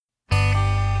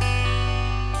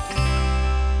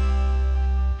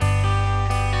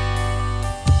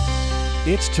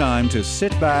It's time to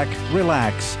sit back,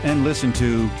 relax, and listen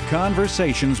to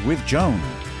Conversations with Joan.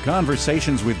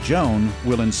 Conversations with Joan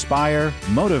will inspire,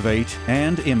 motivate,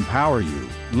 and empower you.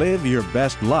 Live your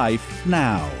best life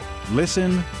now.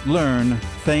 Listen, learn,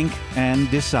 think, and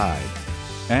decide.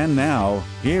 And now,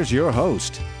 here's your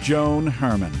host, Joan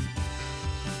Herman.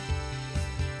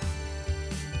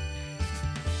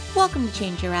 Welcome to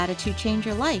Change Your Attitude, Change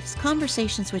Your Life's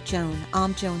Conversations with Joan.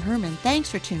 I'm Joan Herman. Thanks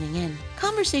for tuning in.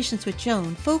 Conversations with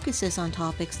Joan focuses on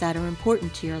topics that are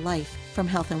important to your life, from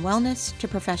health and wellness to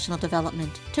professional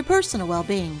development to personal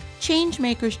well-being. Change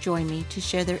makers join me to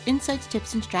share their insights,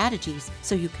 tips, and strategies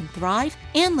so you can thrive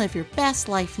and live your best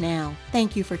life now.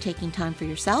 Thank you for taking time for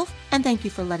yourself, and thank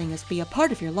you for letting us be a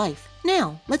part of your life.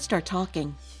 Now, let's start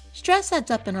talking. Stress adds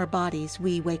up in our bodies.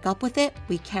 We wake up with it,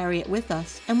 we carry it with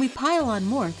us, and we pile on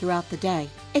more throughout the day.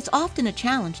 It's often a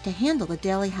challenge to handle the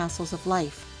daily hassles of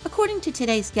life. According to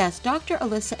today's guest, Dr.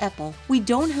 Alyssa Epel, we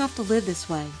don't have to live this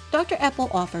way. Dr.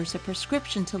 Epel offers a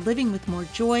prescription to living with more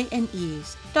joy and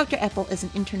ease. Dr. Epel is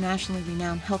an internationally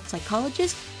renowned health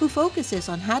psychologist who focuses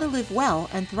on how to live well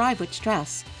and thrive with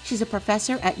stress. She's a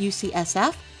professor at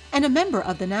UCSF and a member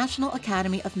of the National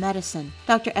Academy of Medicine.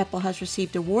 Dr. Epel has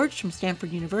received awards from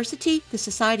Stanford University, the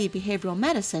Society of Behavioral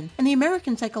Medicine, and the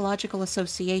American Psychological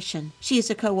Association. She is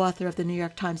a co-author of the New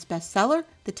York Times bestseller,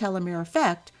 The Telomere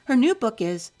Effect. Her new book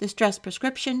is The Stress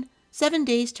Prescription, 7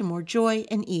 Days to More Joy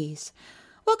and Ease.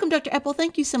 Welcome, Dr. Epel.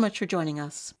 Thank you so much for joining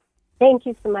us. Thank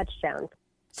you so much, Joan.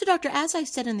 So, Doctor, as I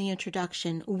said in the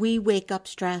introduction, we wake up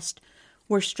stressed.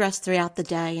 We're stressed throughout the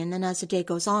day, and then as the day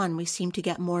goes on, we seem to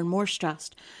get more and more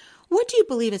stressed. What do you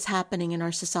believe is happening in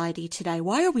our society today?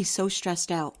 Why are we so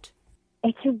stressed out?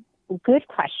 It's a good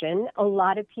question. A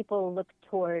lot of people look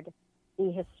toward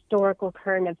the historical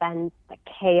current events, the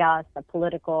chaos, the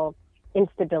political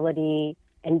instability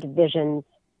and divisions,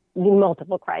 the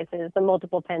multiple crises, the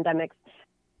multiple pandemics.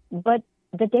 But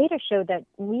the data show that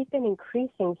we've been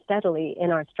increasing steadily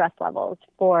in our stress levels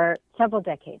for several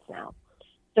decades now.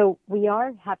 So we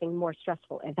are having more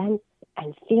stressful events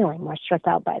and feeling more stressed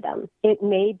out by them. It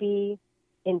may be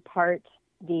in part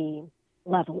the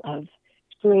level of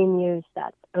screen use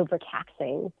that's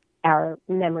overtaxing our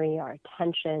memory, our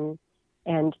attention,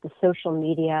 and the social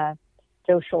media,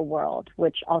 social world,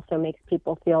 which also makes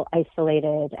people feel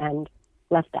isolated and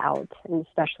left out, and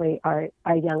especially our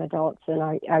young adults and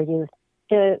our youth.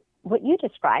 What you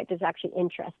described is actually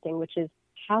interesting, which is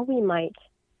how we might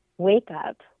wake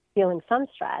up feeling some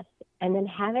stress and then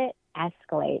have it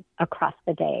escalate across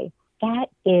the day. That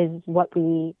is what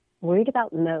we worried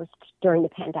about most during the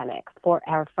pandemic for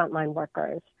our frontline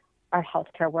workers, our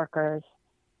healthcare workers,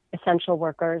 essential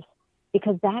workers,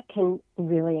 because that can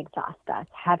really exhaust us.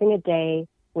 Having a day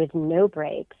with no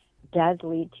breaks does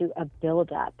lead to a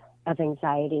buildup of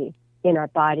anxiety in our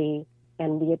body,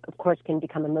 and we, of course, can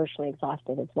become emotionally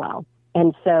exhausted as well.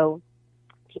 And so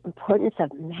the importance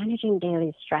of managing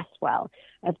daily stress well,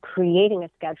 of creating a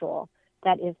schedule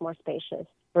that is more spacious,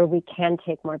 where we can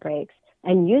take more breaks,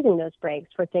 and using those breaks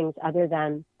for things other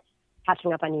than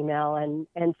catching up on email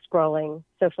and scrolling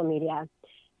social media.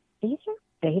 These are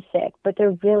basic, but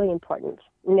they're really important,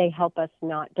 and they help us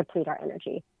not deplete our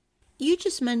energy. You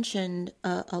just mentioned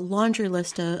a laundry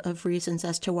list of reasons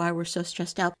as to why we're so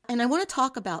stressed out. And I want to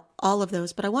talk about all of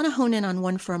those, but I want to hone in on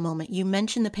one for a moment. You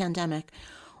mentioned the pandemic.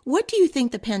 What do you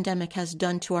think the pandemic has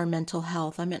done to our mental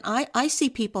health? I mean, I see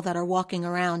people that are walking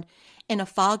around in a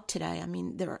fog today. I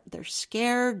mean, they're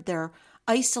scared, they're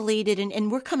isolated,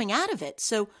 and we're coming out of it.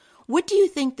 So what do you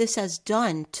think this has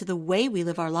done to the way we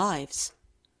live our lives?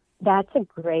 That's a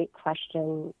great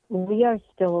question. We are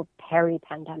still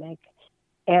peri-pandemic,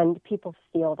 and people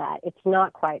feel that. It's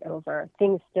not quite over.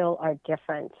 Things still are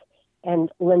different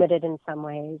and limited in some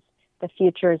ways. The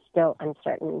future is still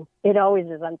uncertain. It always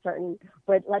is uncertain,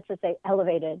 but let's just say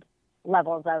elevated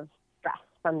levels of stress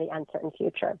from the uncertain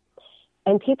future.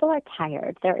 And people are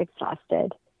tired. They're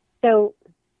exhausted. So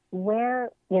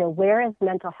where has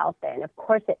mental health been? Of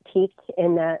course, it peaked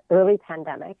in the early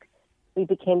pandemic. We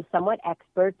became somewhat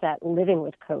experts at living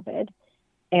with COVID,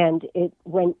 and it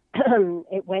went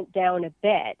it went down a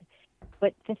bit.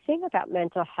 But the thing about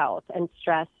mental health and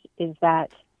stress is that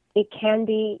it can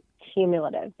be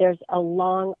cumulative. There's a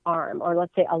long arm, or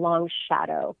let's say a long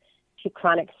shadow, to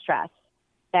chronic stress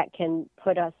that can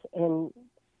put us in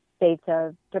states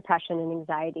of depression and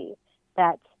anxiety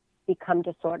that become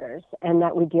disorders and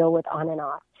that we deal with on and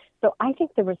off. So I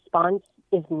think the response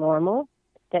is normal,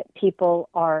 that people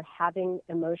are having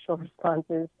emotional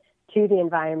responses to the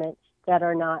environment that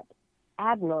are not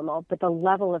abnormal, but the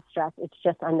level of stress, it's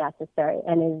just unnecessary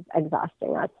and is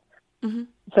exhausting us. Mm-hmm.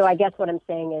 So I guess what I'm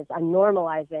saying is I'm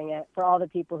normalizing it for all the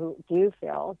people who do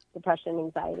feel depression and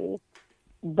anxiety.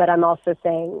 But I'm also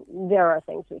saying there are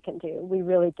things we can do. We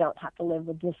really don't have to live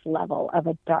with this level of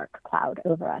a dark cloud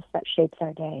over us that shapes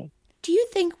our day. Do you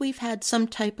think we've had some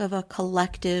type of a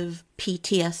collective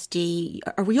PTSD?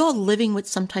 Are we all living with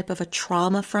some type of a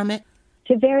trauma from it?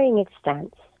 To varying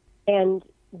extents. And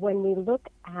when we look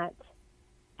at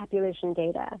population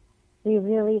data, we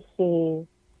really see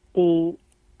the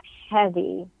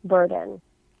heavy burden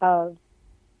of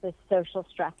the social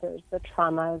stressors, the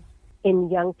traumas in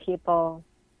young people,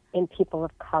 in people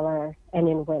of color, and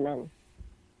in women.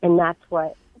 And that's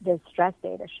what the stress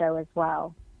data show as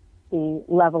well. The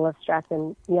level of stress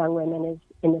in young women is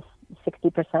in the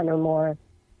 60% or more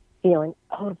feeling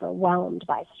overwhelmed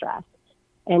by stress.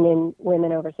 And in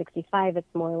women over 65, it's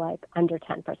more like under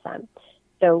 10%.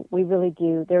 So we really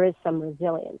do, there is some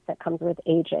resilience that comes with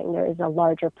aging. There is a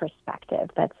larger perspective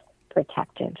that's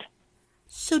protective.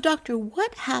 So, doctor,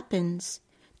 what happens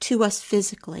to us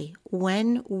physically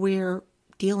when we're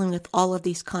dealing with all of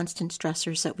these constant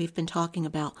stressors that we've been talking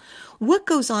about? What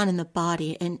goes on in the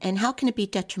body, and how can it be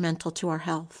detrimental to our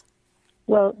health?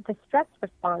 Well, the stress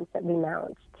response that we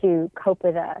mount to cope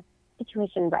with a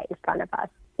situation right in front of us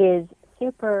is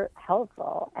super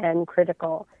helpful and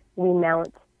critical. We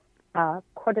mount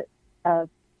cortisol and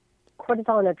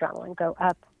adrenaline go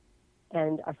up,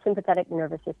 and our sympathetic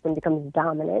nervous system becomes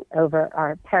dominant over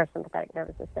our parasympathetic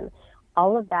nervous system.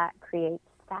 All of that creates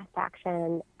fast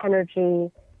action, energy,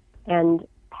 and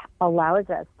allows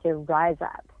us to rise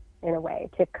up in a way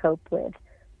to cope with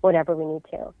whatever we need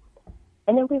to.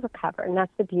 And then we recover, and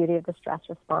that's the beauty of the stress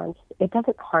response. It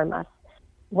doesn't harm us.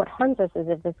 What harms us is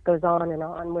if this goes on and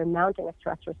on, we're mounting a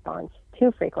stress response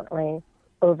too frequently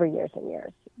over years and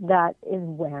years. That is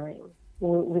wearing.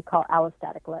 We call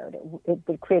allostatic load.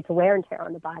 It creates wear and tear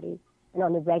on the body and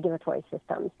on the regulatory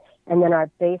systems. And then our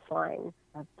baseline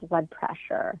of blood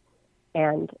pressure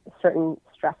and certain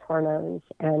stress hormones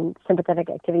and sympathetic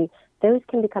activity, those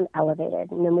can become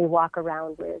elevated. And then we walk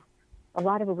around with a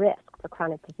lot of risk for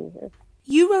chronic diseases.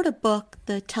 You wrote a book,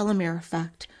 The Telomere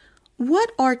Effect.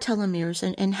 What are telomeres,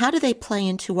 and how do they play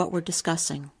into what we're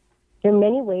discussing? There are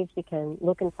many ways we can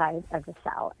look inside of the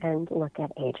cell and look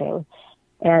at aging.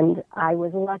 And I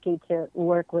was lucky to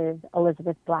work with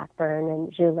Elizabeth Blackburn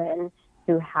and Julin,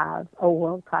 who have a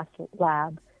world-class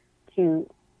lab to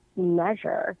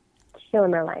measure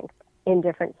telomere length in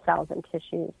different cells and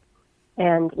tissues.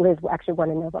 And Liz actually won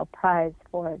a Nobel Prize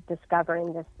for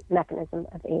discovering this mechanism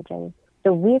of aging.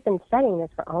 So we've been studying this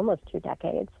for almost 2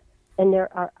 decades. And there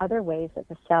are other ways that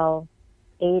the cell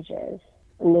ages,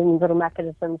 and then little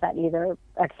mechanisms that either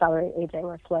accelerate aging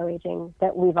or slow aging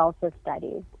that we've also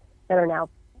studied that are now,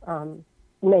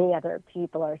 many other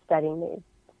people are studying these,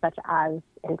 such as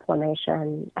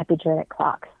inflammation, epigenetic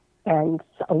clocks, and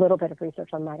a little bit of research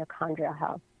on mitochondrial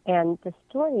health. And the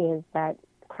story is that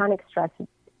chronic stress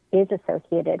is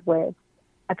associated with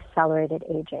accelerated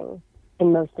aging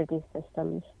in most of these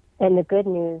systems. And the good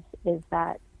news is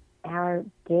that our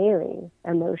daily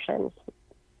emotions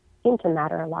seem to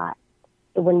matter a lot.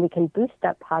 When we can boost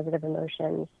up positive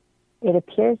emotions, it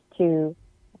appears to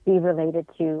be related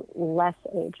to less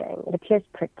aging. It appears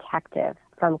protective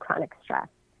from chronic stress.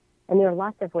 And there are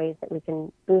lots of ways that we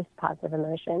can boost positive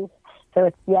emotions. So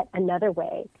it's yet another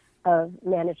way of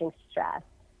managing stress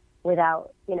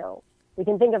without, we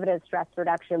can think of it as stress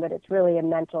reduction, but it's really a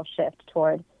mental shift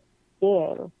toward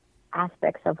seeing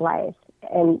aspects of life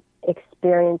and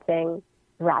experiencing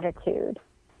gratitude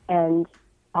and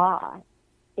awe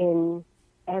in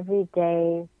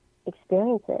everyday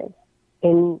experiences,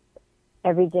 in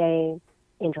everyday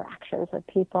interactions with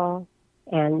people,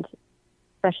 and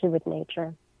especially with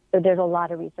nature. So there's a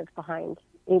lot of research behind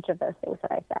each of those things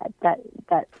that I said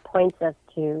that points us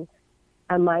to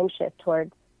a mind shift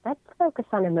toward, let's focus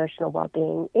on emotional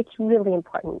well-being. It's really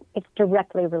important. It's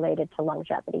directly related to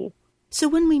longevity. So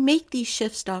when we make these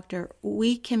shifts, doctor,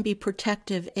 we can be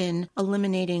protective in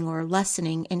eliminating or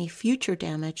lessening any future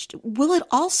damage. Will it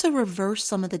also reverse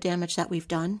some of the damage that we've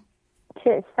done?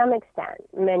 To some extent,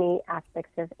 many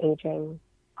aspects of aging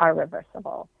are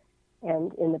reversible.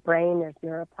 And in the brain, there's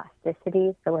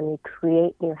neuroplasticity. So when we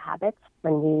create new habits,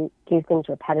 when we do things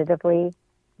repetitively,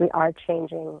 we are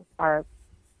changing our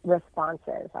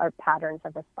responses, our patterns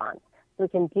of response. We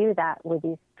can do that with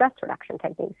these stress reduction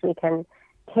techniques. We can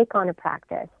take on a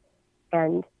practice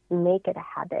and make it a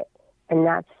habit. And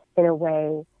that's, in a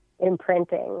way,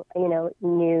 imprinting,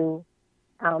 new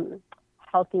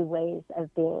healthy ways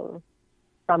of being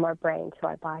from our brain to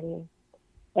our body.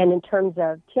 And in terms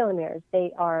of telomeres,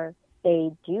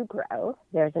 they do grow.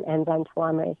 There's an enzyme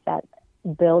telomerase that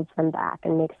builds them back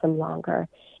and makes them longer.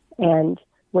 And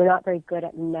we're not very good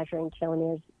at measuring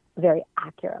telomeres very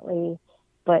accurately,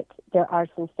 but there are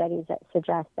some studies that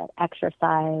suggest that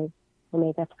exercise,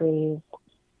 omega-3s,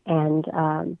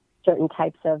 and certain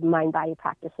types of mind-body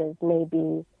practices may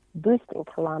be boosting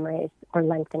telomerase or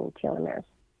lengthening telomeres.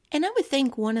 And I would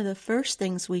think one of the first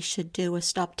things we should do is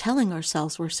stop telling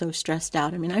ourselves we're so stressed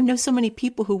out. I mean, I know so many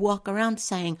people who walk around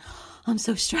saying, I'm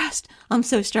so stressed, I'm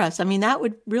so stressed. I mean, that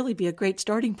would really be a great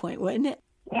starting point, wouldn't it?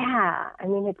 Yeah, I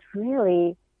mean, it's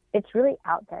really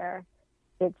out there.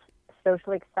 It's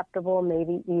socially acceptable,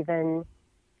 maybe even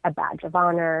a badge of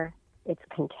honor. It's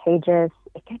contagious.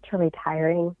 It gets really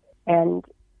tiring. And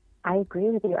I agree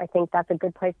with you. I think that's a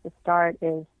good place to start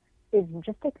is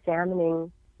just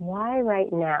examining why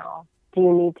right now do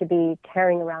you need to be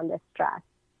carrying around this stress?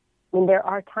 I mean, there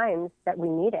are times that we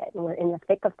need it and we're in the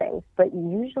thick of things, but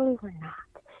usually we're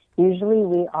not. Usually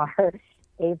we are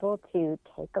able to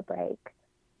take a break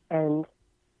and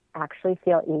actually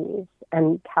feel ease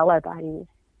and tell our bodies,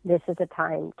 this is a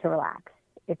time to relax.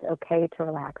 It's okay to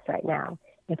relax right now.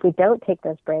 If we don't take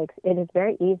those breaks, it is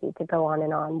very easy to go on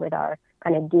and on with our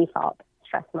kind of default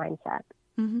stress mindset.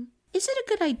 Mm-hmm. Is it a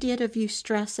good idea to view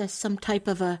stress as some type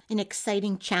of an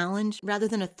exciting challenge rather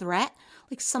than a threat,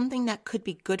 like something that could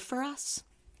be good for us?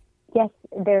 Yes,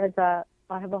 I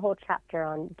have a whole chapter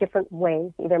on different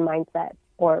ways, either mindset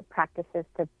or practices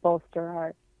to bolster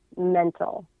our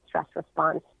mental stress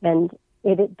response. And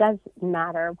it does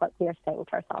matter what we are saying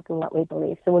to ourselves and what we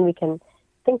believe. So when we can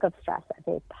think of stress as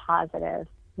a positive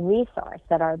resource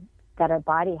that our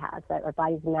body has, that our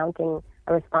body's mounting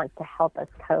a response to help us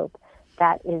cope,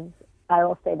 that is, I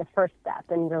will say, the first step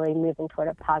in really moving toward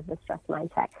a positive stress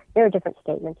mindset. There are different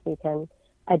statements we can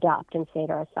adopt and say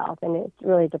to ourselves, and it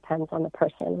really depends on the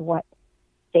person, what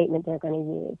statement they're going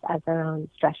to use as their own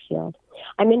stress shield.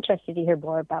 I'm interested to hear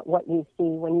more about what you see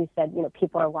when you said,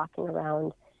 people are walking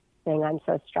around saying, I'm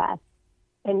so stressed.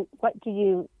 And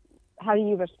how do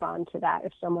you respond to that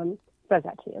if someone says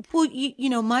that to you?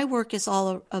 Well, my work is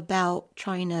all about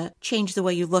trying to change the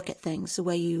way you look at things, the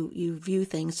way you view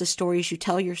things, the stories you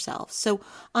tell yourself. So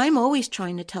I'm always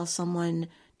trying to tell someone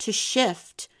to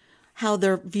shift how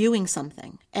they're viewing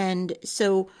something. And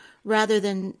so rather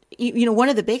than, one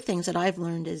of the big things that I've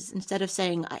learned is instead of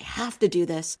saying, I have to do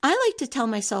this, I like to tell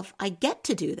myself, I get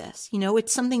to do this.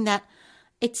 It's something that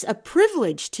it's a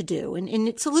privilege to do. And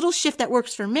it's a little shift that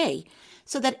works for me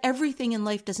so that everything in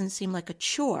life doesn't seem like a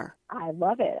chore. I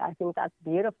love it. I think that's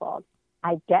beautiful.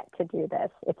 I get to do this.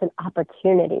 It's an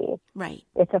opportunity. Right.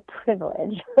 It's a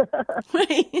privilege.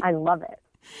 Right. I love it.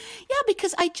 Yeah,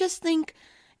 because I just think,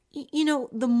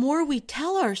 the more we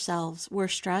tell ourselves we're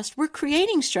stressed, we're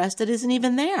creating stress that isn't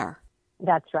even there.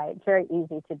 That's right. It's very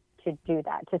easy to do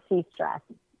that, to see stress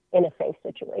in a face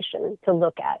situation, to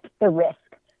look at the risk,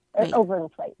 Right.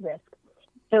 overinflate risk.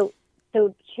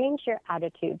 So change your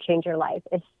attitude, change your life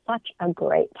is such a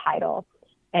great title.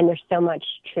 And there's so much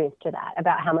truth to that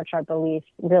about how much our beliefs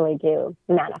really do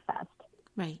manifest.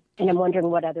 Right. And I'm wondering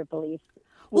what other beliefs.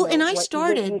 Well, and what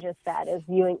you just said is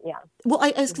viewing, yeah. Well,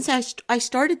 I was going to say, I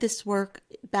started this work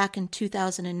back in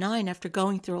 2009 after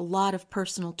going through a lot of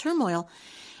personal turmoil.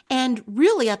 And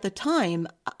really at the time,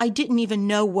 I didn't even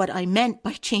know what I meant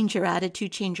by change your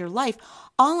attitude, change your life.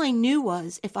 All I knew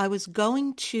was if I was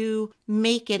going to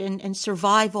make it and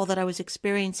survive all that I was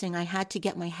experiencing, I had to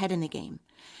get my head in the game.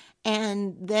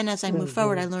 And then as I moved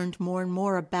forward, I learned more and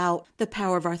more about the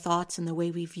power of our thoughts and the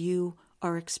way we view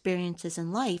our experiences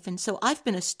in life. And so I've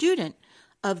been a student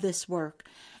of this work.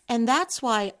 And that's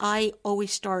why I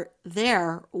always start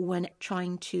there when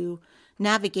trying to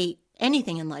navigate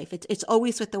anything in life. It's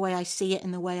always with the way I see it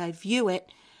and the way I view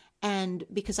it. And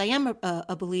because I am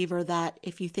a believer that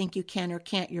if you think you can or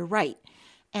can't, you're right.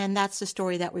 And that's the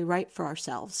story that we write for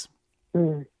ourselves.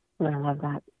 I love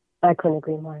that. I couldn't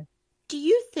agree more. Do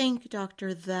you think,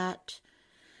 Doctor, that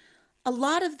a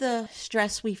lot of the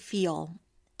stress we feel,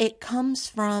 it comes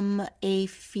from a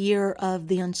fear of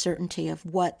the uncertainty of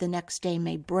what the next day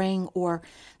may bring, or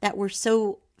that we're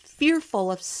so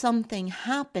fearful of something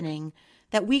happening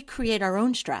that we create our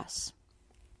own stress?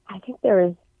 I think there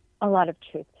is a lot of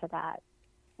truth to that.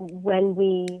 When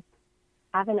we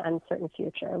have an uncertain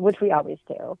future, which we always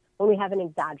do, when we have an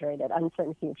exaggerated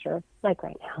uncertain future, like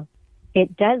right now,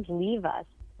 it does leave us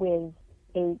with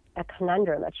a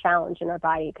conundrum, a challenge in our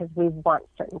body, because we want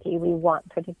certainty, we want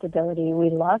predictability, we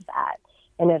love that,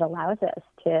 and it allows us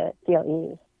to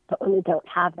feel ease. But when we don't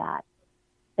have that,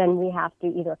 then we have to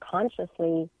either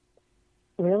consciously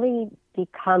really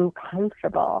become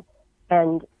comfortable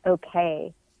and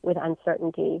okay with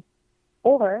uncertainty,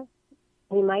 or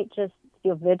we might just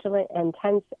feel vigilant and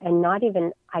tense and not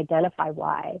even identify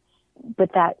why,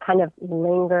 but that kind of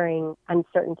lingering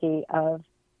uncertainty of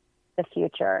the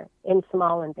future in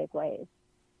small and big ways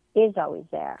is always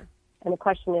there. And the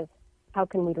question is, how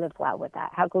can we live well with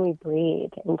that? How can we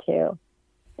breathe into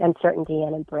uncertainty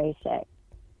and embrace it?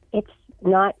 It's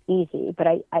not easy, but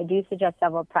I do suggest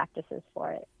several practices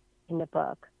for it in the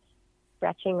book.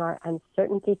 Stretching our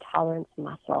uncertainty tolerance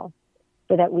muscle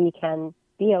so that we can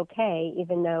be okay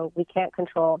even though we can't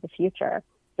control the future.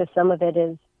 So some of it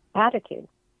is attitude.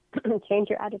 Change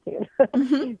your attitude.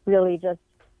 Mm-hmm. Really just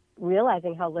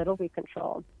realizing how little we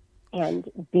control and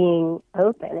being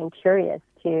open and curious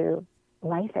to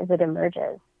life as it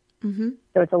emerges. Mm-hmm.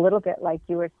 So it's a little bit like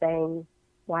you were saying,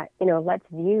 let's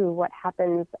view what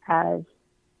happens as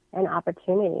an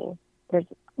opportunity. There's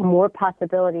more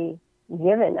possibility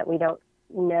given that we don't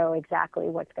know exactly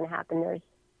what's going to happen. There's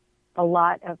a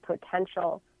lot of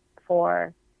potential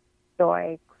for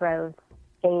joy, growth,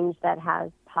 change that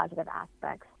has positive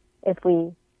aspects if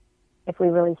we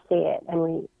really see it and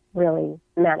we really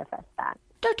manifest that.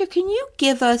 Doctor, can you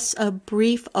give us a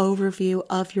brief overview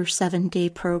of your 7-day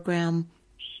program?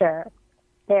 Sure.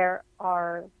 There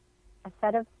are a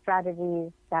set of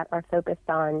strategies that are focused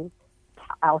on,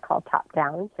 I'll call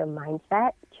top-down, so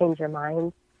mindset, change your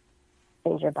mind,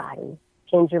 change your body.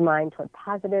 Change your mind toward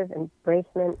positive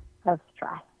embracement of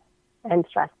stress and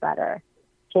stress better.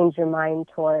 Change your mind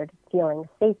toward feeling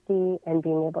safety and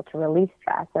being able to release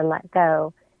stress and let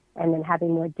go, and then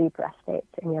having more deep rest states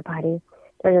in your body.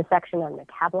 There's a section on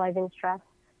metabolizing stress,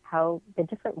 how the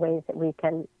different ways that we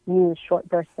can use short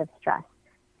bursts of stress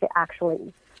to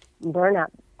actually burn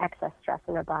up excess stress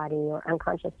in our body or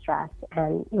unconscious stress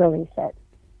and release it.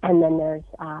 And then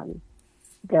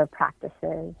there are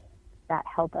practices that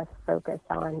help us focus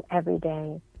on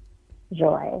everyday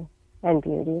joy and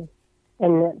beauty.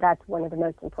 And that's one of the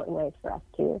most important ways for us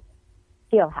to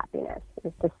feel happiness,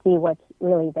 is to see what's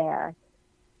really there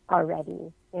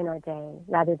already in our day,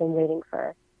 rather than waiting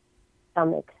for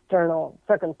some external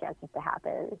circumstances to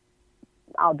happen.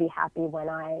 I'll be happy when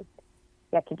I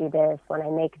get to do this, when I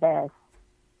make this,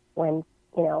 when,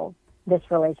 this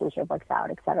relationship works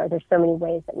out, et cetera. There's so many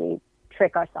ways that we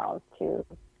trick ourselves to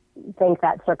think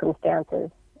that circumstances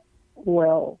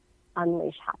will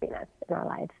unleash happiness in our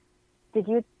lives. Did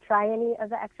you try any of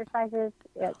the exercises?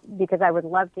 Because I would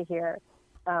love to hear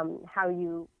how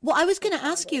you... Well, I was going to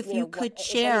ask you if you could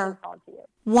share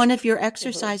one of your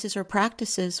exercises or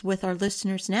practices with our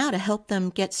listeners now to help them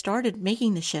get started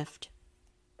making the shift.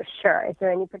 Sure. Is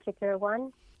there any particular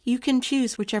one? You can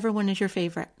choose whichever one is your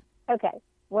favorite. Okay.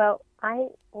 Well,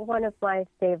 one of my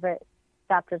favorite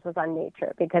chapters was on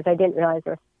nature, because I didn't realize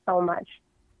there was so much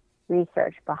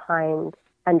research behind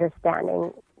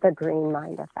understanding the green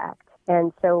mind effect.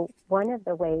 And so one of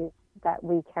the ways that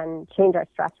we can change our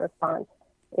stress response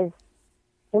is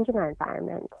changing our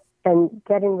environment and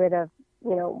getting rid of,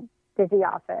 busy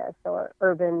office or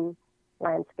urban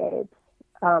landscapes.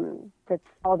 That's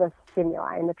all the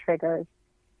stimuli and the triggers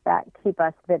that keep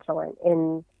us vigilant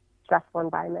in stressful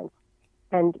environments,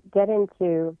 and get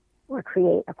into or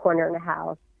create a corner in a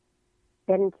house,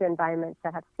 get into environments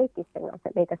that have safety signals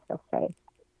that make us feel safe.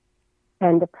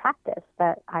 And the practice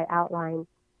that I outline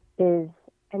is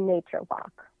a nature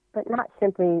walk, but not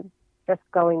simply just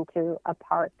going to a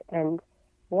park and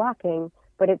walking,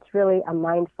 but it's really a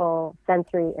mindful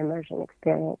sensory immersion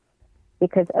experience,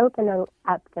 because opening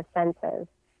up the senses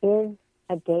is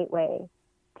a gateway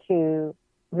to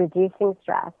reducing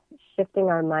stress, shifting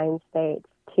our mind states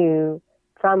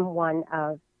from one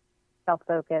of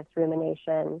self-focus,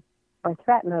 rumination, or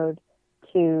threat mode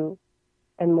to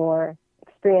a more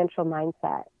experiential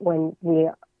mindset when we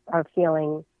are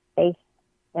feeling safe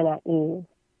and at ease.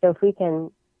 So if we can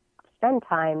spend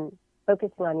time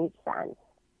focusing on each sense,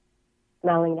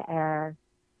 smelling the air,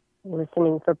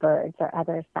 listening for birds or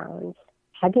other sounds,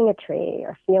 hugging a tree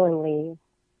or feeling leaves,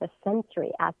 the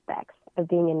sensory aspects of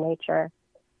being in nature,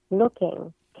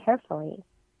 looking carefully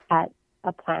at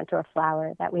a plant or a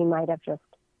flower that we might have just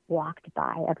walked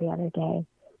by every other day.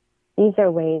 These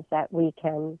are ways that we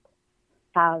can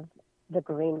have the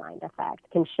green mind effect,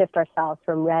 can shift ourselves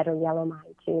from red or yellow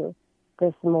mind to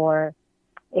this more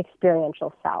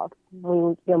experiential self.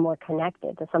 We feel more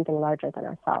connected to something larger than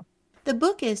ourselves. The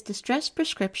book is The Stress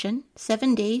Prescription,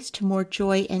 7 Days to More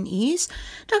Joy and Ease.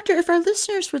 Doctor, if our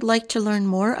listeners would like to learn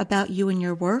more about you and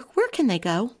your work, where can they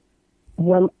go?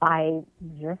 Well, I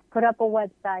just put up a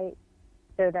website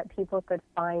so that people could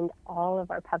find all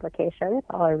of our publications,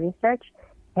 all our research,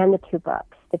 and the 2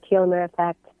 books, The Telomere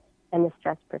Effect and The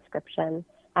Stress Prescription.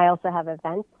 I also have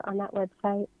events on that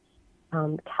website,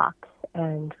 talks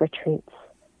and retreats.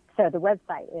 So the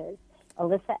website is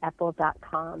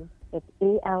ElissaEppel.com. It's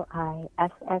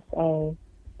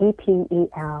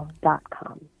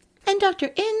ELISSAEPEL.com. And Doctor,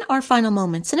 in our final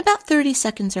moments, in about 30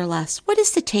 seconds or less, what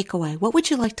is the takeaway? What would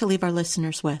you like to leave our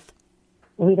listeners with?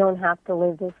 We don't have to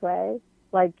live this way.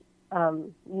 Like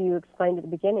you explained at the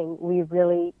beginning, we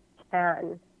really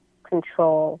can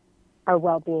control our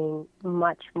well-being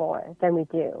much more than we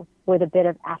do with a bit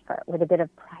of effort, with a bit of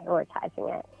prioritizing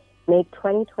it. Make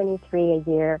 2023 a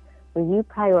year where you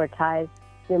prioritize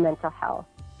your mental health.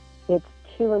 It's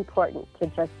too important to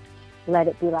just let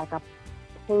it be like a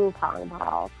ping pong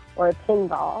ball or a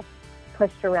pinball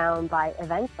pushed around by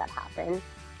events that happen.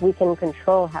 We can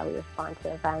control how we respond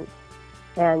to events,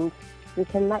 and we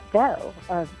can let go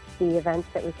of the events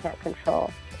that we can't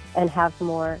control and have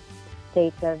more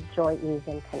states of joy, ease,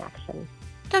 and connection.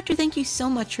 Doctor, thank you so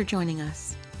much for joining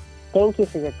us. Thank you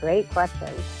for your great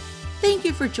questions. Thank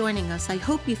you for joining us. I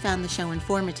hope you found the show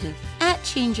informative. At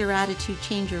Change Your Attitude,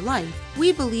 Change Your Life,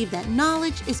 we believe that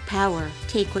knowledge is power.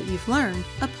 Take what you've learned,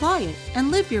 apply it, and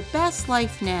live your best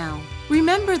life now.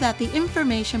 Remember that the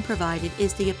information provided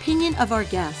is the opinion of our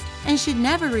guest and should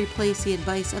never replace the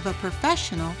advice of a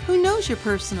professional who knows your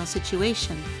personal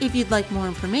situation. If you'd like more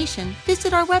information,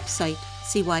 visit our website,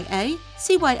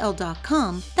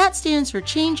 CYACYL.com. That stands for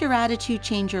Change Your Attitude,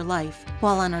 Change Your Life.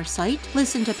 While on our site,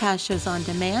 listen to past shows on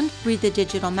demand, read the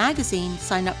digital magazine,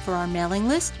 sign up for our mailing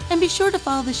list, and be sure to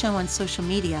follow the show on social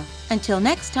media. Until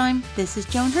next time, this is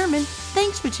Joan Herman.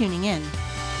 Thanks for tuning in.